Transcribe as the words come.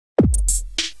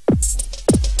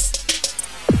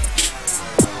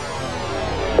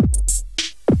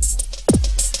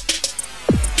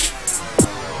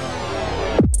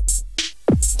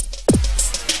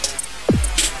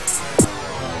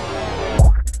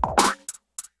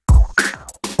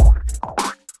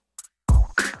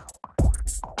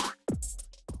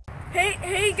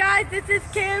Hey guys, this is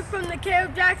Kaleb from the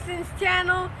Kaleb Jackson's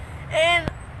channel, and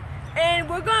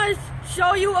we're gonna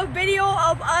show you a video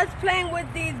of us playing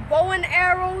with these bow and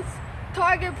arrows,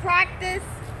 target practice,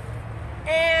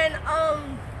 and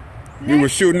we were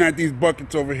shooting at these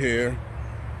buckets over here,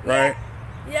 right?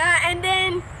 Yeah, and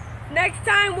then next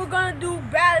time we're gonna do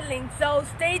battling, so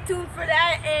stay tuned for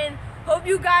that and hope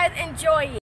you guys enjoy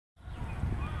it.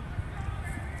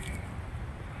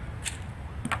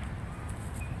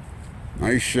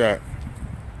 Nice shot.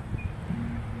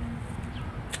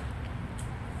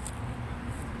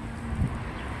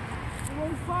 It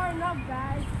went far enough,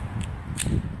 guys.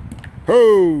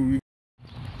 Oh!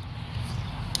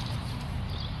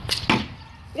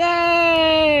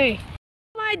 Yay!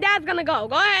 My dad's gonna go.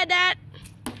 Go ahead, Dad.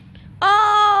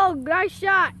 Oh, nice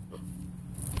shot.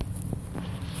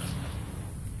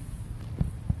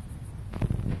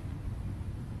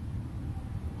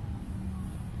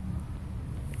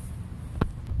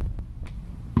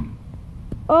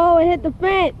 Oh, it hit the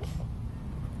fence.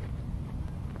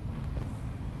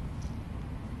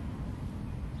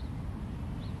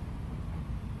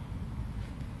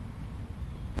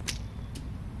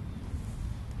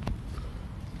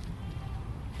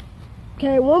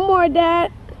 Okay, one more,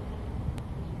 Dad.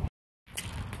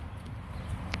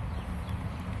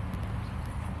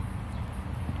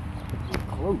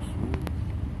 Close.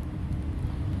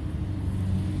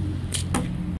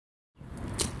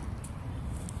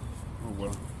 Oh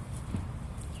well.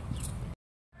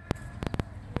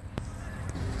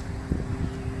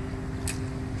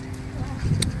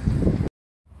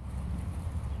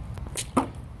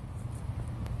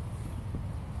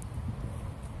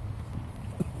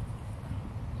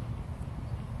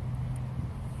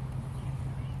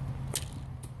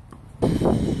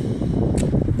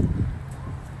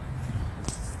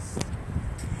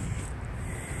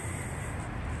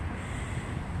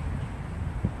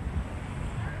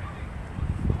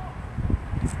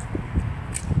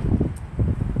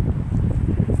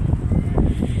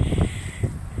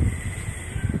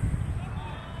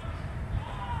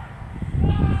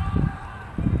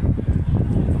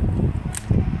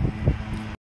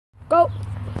 Go.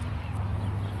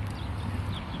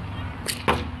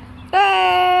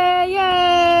 Hey,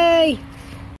 yay!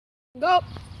 Go.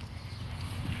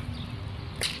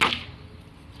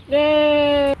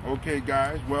 Yay! Okay,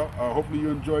 guys. Well, hopefully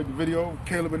you enjoyed the video.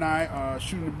 Kaleb and I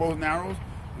shooting the bows and arrows.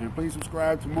 And please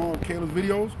subscribe to more of Kaleb's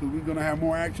videos because we're going to have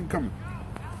more action coming.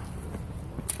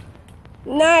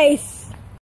 Nice.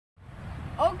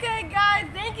 Okay, guys.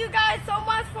 Thank you guys so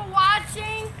much for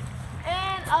watching.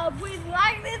 And please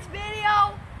like this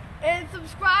video and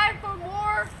subscribe for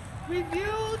more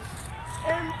reviews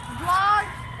and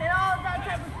vlogs and all that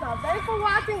type of stuff. Thanks for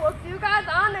watching. We'll see you guys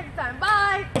on next time.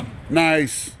 Bye.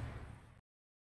 Nice.